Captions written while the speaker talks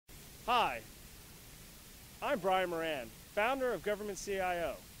Hi, I'm Brian Moran, founder of Government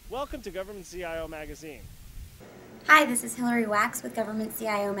CIO. Welcome to Government CIO Magazine. Hi, this is Hillary Wax with Government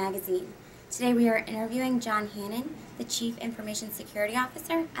CIO Magazine. Today we are interviewing John Hannan, the Chief Information Security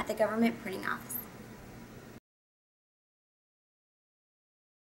Officer at the Government Printing Office.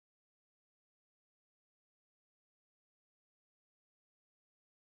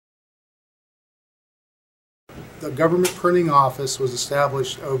 The Government Printing Office was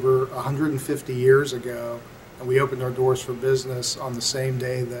established over 150 years ago, and we opened our doors for business on the same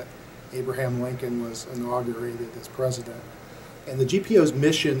day that Abraham Lincoln was inaugurated as president. And the GPO's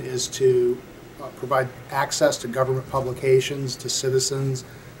mission is to provide access to government publications, to citizens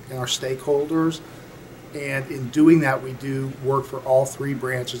and our stakeholders. And in doing that, we do work for all three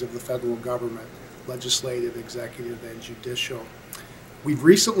branches of the federal government: legislative, executive, and judicial. We've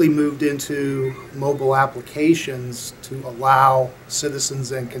recently moved into mobile applications to allow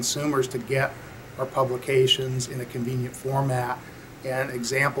citizens and consumers to get our publications in a convenient format, and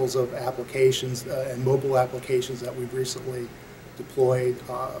examples of applications and mobile applications that we've recently deployed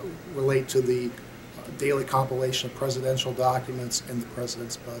relate to the daily compilation of presidential documents and the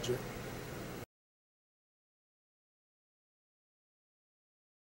president's budget.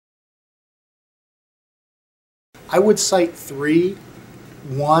 I would cite three.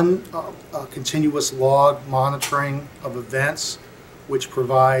 One, continuous log monitoring of events, which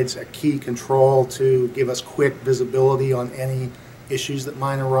provides a key control to give us quick visibility on any issues that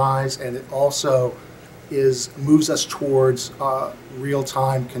might arise, and it also moves us towards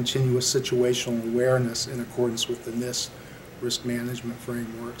real-time continuous situational awareness in accordance with the NIST risk management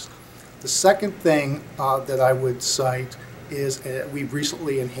frameworks. The second thing that I would cite is we've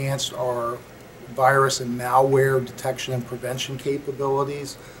recently enhanced our virus and malware detection and prevention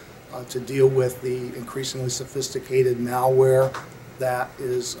capabilities to deal with the increasingly sophisticated malware that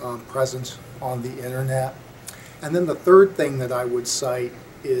is present on the internet. And then the third thing that I would cite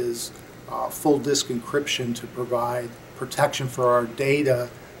is full disk encryption to provide protection for our data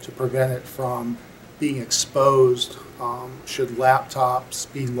to prevent it from being exposed should laptops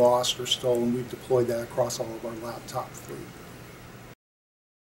be lost or stolen. We've deployed that across all of our laptop fleet.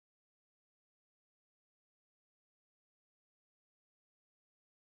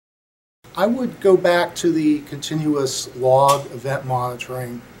 I would go back to the continuous log event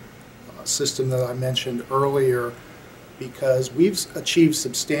monitoring system that I mentioned earlier, because we've achieved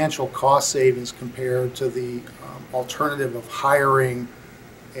substantial cost savings compared to the alternative of hiring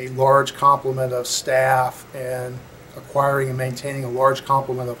a large complement of staff and acquiring and maintaining a large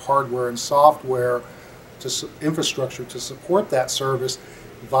complement of hardware and software infrastructure to support that service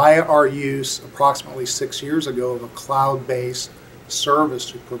via our use approximately 6 years ago of a cloud-based service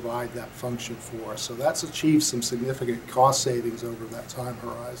to provide that function for us. So that's achieved some significant cost savings over that time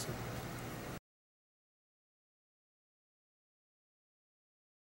horizon.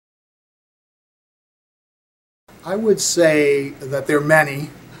 I would say that there are many,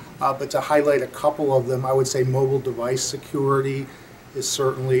 but to highlight a couple of them, I would say mobile device security is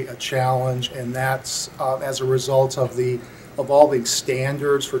certainly a challenge, and that's as a result of the evolving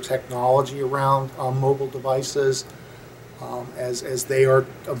standards for technology around mobile devices. As they are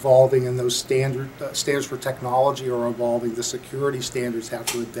evolving and those standards for technology are evolving, the security standards have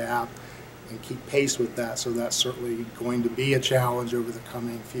to adapt and keep pace with that. So that's certainly going to be a challenge over the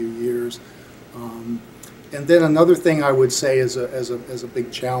coming few years. And then another thing I would say as a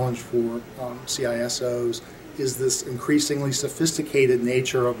big challenge for CISOs is this increasingly sophisticated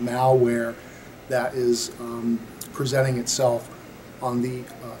nature of malware that is presenting itself on the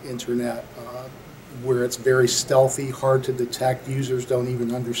internet, where it's very stealthy, hard to detect. Users don't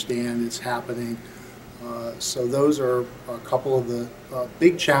even understand it's happening. So those are a couple of the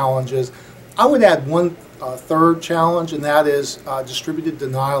big challenges. I would add one third challenge, and that is distributed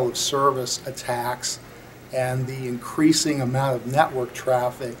denial of service attacks and the increasing amount of network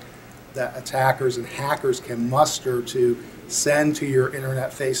traffic that attackers and hackers can muster to send to your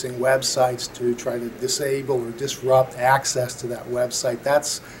internet-facing websites to try to disable or disrupt access to that website.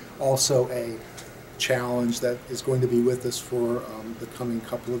 That's also a challenge that is going to be with us for the coming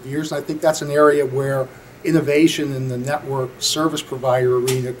couple of years. And I think that's an area where innovation in the network service provider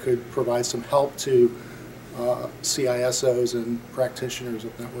arena could provide some help to CISOs and practitioners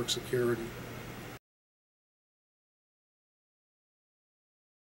of network security.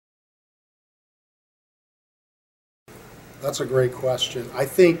 That's a great question. I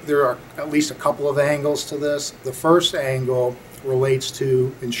think there are at least a couple of angles to this. The first angle relates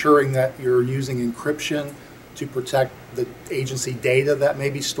to ensuring that you're using encryption to protect the agency data that may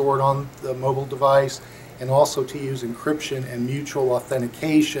be stored on the mobile device, and also to use encryption and mutual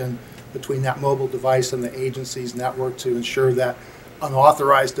authentication between that mobile device and the agency's network to ensure that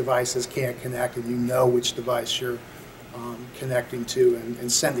unauthorized devices can't connect, and you know which device you're connecting to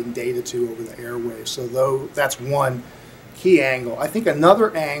and sending data to over the airwaves. So that's one key angle. I think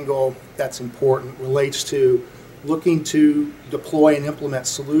another angle that's important relates to looking to deploy and implement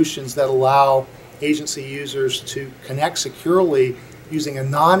solutions that allow agency users to connect securely using a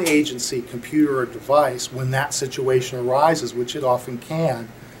non-agency computer or device when that situation arises, which it often can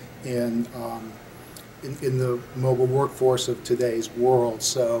in the mobile workforce of today's world.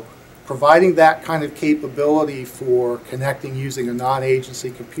 So providing that kind of capability for connecting using a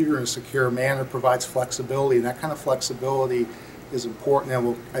non-agency computer in a secure manner provides flexibility, and that kind of flexibility is important and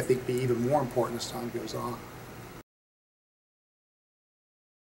will, I think, be even more important as time goes on.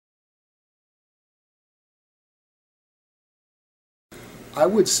 I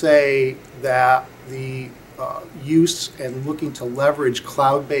would say that the use and looking to leverage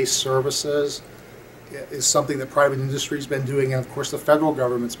cloud-based services is something that private industry has been doing, and of course the federal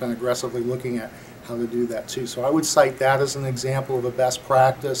government's been aggressively looking at how to do that too. So I would cite that as an example of a best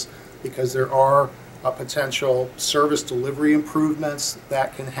practice, because there are potential service delivery improvements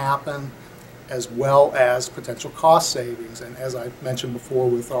that can happen, as well as potential cost savings. And as I mentioned before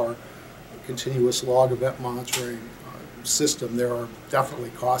with our continuous log event monitoring system, there are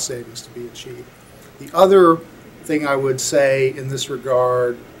definitely cost savings to be achieved. The other thing I would say in this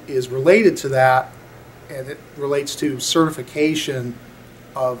regard is related to that, and it relates to certification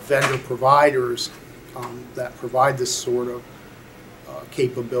of vendor providers that provide this sort of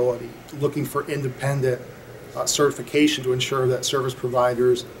capability, looking for independent certification to ensure that service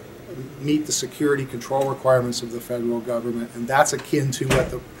providers meet the security control requirements of the federal government. And that's akin to what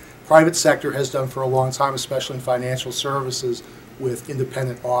the private sector has done for a long time, especially in financial services, with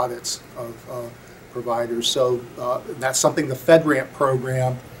independent audits of providers. So that's something the FedRAMP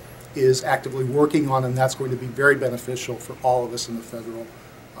program is actively working on, and that's going to be very beneficial for all of us in the federal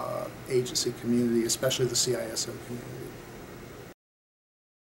agency community, especially the CISO community.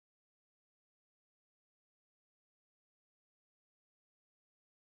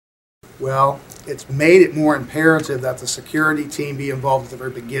 Well, it's made it more imperative that the security team be involved at the very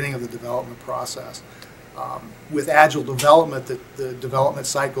beginning of the development process. With agile development, the development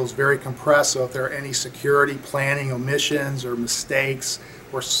cycle is very compressed, so if there are any security planning omissions or mistakes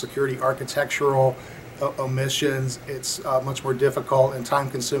or security architectural omissions, it's much more difficult and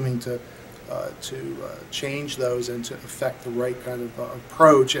time-consuming to change those and to affect the right kind of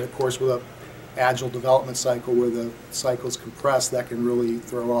approach. And of course, with a agile development cycle where the cycle is compressed, that can really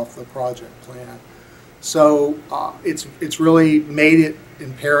throw off the project plan. So it's really made it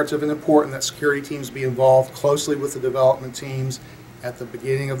imperative and important that security teams be involved closely with the development teams at the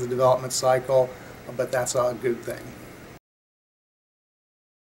beginning of the development cycle, but that's a good thing.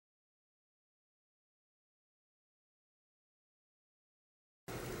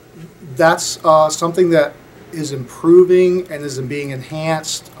 That's something that is improving and is being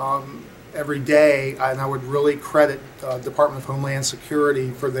enhanced every day, and I would really credit Department of Homeland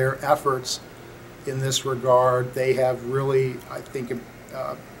Security for their efforts in this regard. They have really, I think,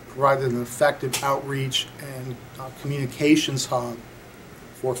 provided an effective outreach and communications hub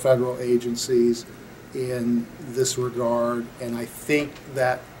for federal agencies in this regard, and I think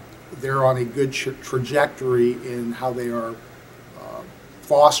that they're on a good trajectory in how they are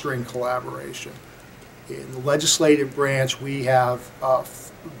fostering collaboration. In the legislative branch, we have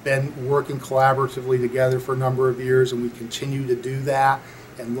been working collaboratively together for a number of years, and we continue to do that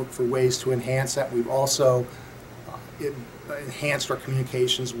and look for ways to enhance that. We've also enhanced our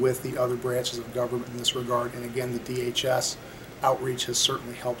communications with the other branches of government in this regard, and again, the DHS outreach has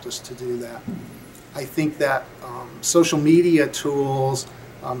certainly helped us to do that. I think that social media tools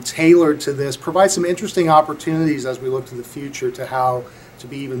tailored to this provide some interesting opportunities as we look to the future to how to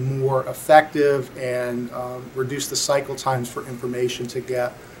be even more effective and reduce the cycle times for information to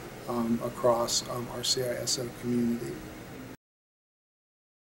get across our CISO community.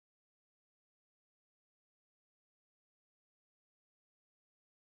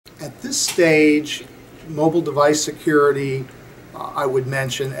 At this stage, mobile device security I would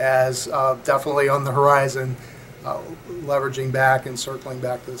mention as definitely on the horizon, leveraging back and circling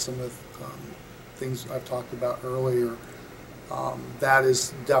back to some of the things I've talked about earlier. That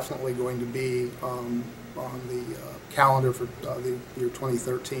is definitely going to be on the calendar for the year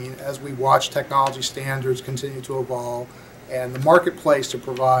 2013 as we watch technology standards continue to evolve and the marketplace to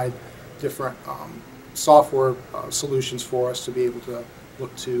provide different software solutions for us to be able to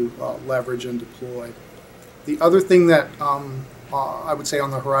look to leverage and deploy. The other thing that I would say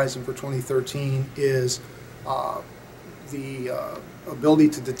on the horizon for 2013 is the ability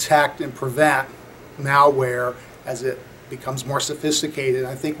to detect and prevent malware as it becomes more sophisticated.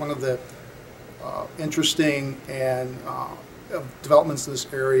 I think one of the interesting and developments in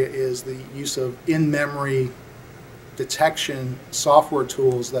this area is the use of in-memory detection software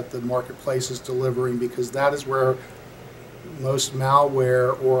tools that the marketplace is delivering, because that is where most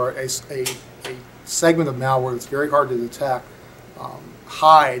malware, or a segment of malware that's very hard to detect,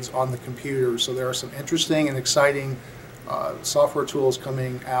 hides on the computer. So there are some interesting and exciting software tools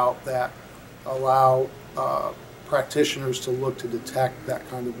coming out that allow practitioners to look to detect that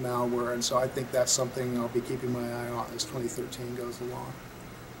kind of malware, and so I think that's something I'll be keeping my eye on as 2013 goes along.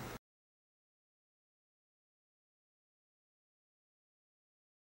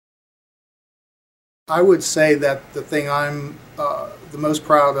 I would say that the thing I'm the most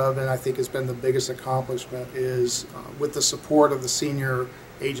proud of, and I think has been the biggest accomplishment, is with the support of the senior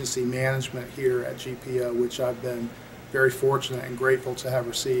agency management here at GPO, which I've been very fortunate and grateful to have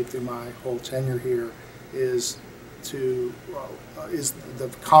received through my whole tenure here, is the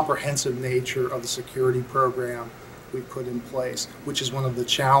comprehensive nature of the security program we put in place, which is one of the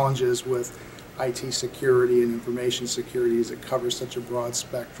challenges with IT security and information security, is it covers such a broad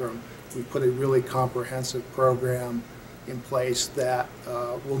spectrum. We put a really comprehensive program in place that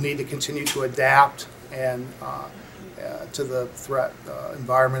will need to continue to adapt and to the threat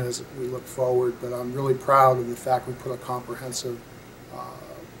environment as we look forward, but I'm really proud of the fact we put a comprehensive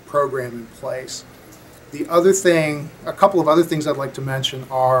program in place. The other thing, a couple of other things I'd like to mention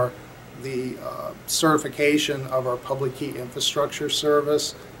are the certification of our public key infrastructure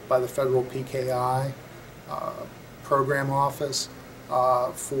service by the federal PKI program office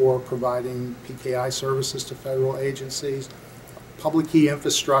for providing PKI services to federal agencies. Public key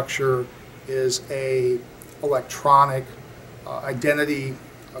infrastructure is a electronic identity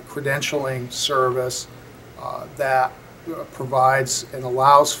credentialing service that provides and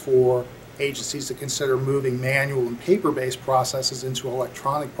allows for agencies to consider moving manual and paper-based processes into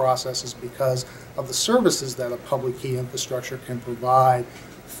electronic processes because of the services that a public key infrastructure can provide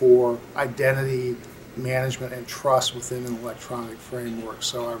for identity management and trust within an electronic framework.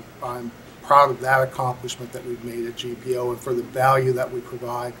 So I'm proud of that accomplishment that we've made at GPO and for the value that we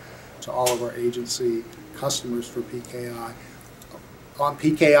provide to all of our agency customers for PKI. On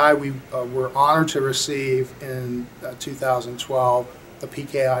PKI, we were honored to receive in 2012 the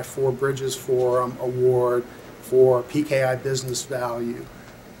PKI Four Bridges Forum Award for PKI Business Value.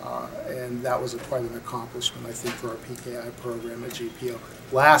 And that was quite an accomplishment, I think, for our PKI program at GPO.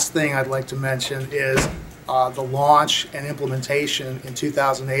 Last thing I'd like to mention is the launch and implementation in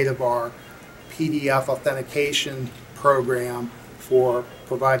 2008 of our PDF authentication program for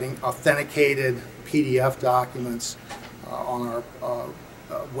providing authenticated PDF documents on our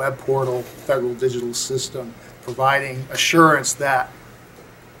web portal, federal digital system, providing assurance that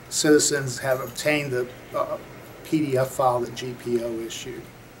citizens have obtained the PDF file that GPO issued.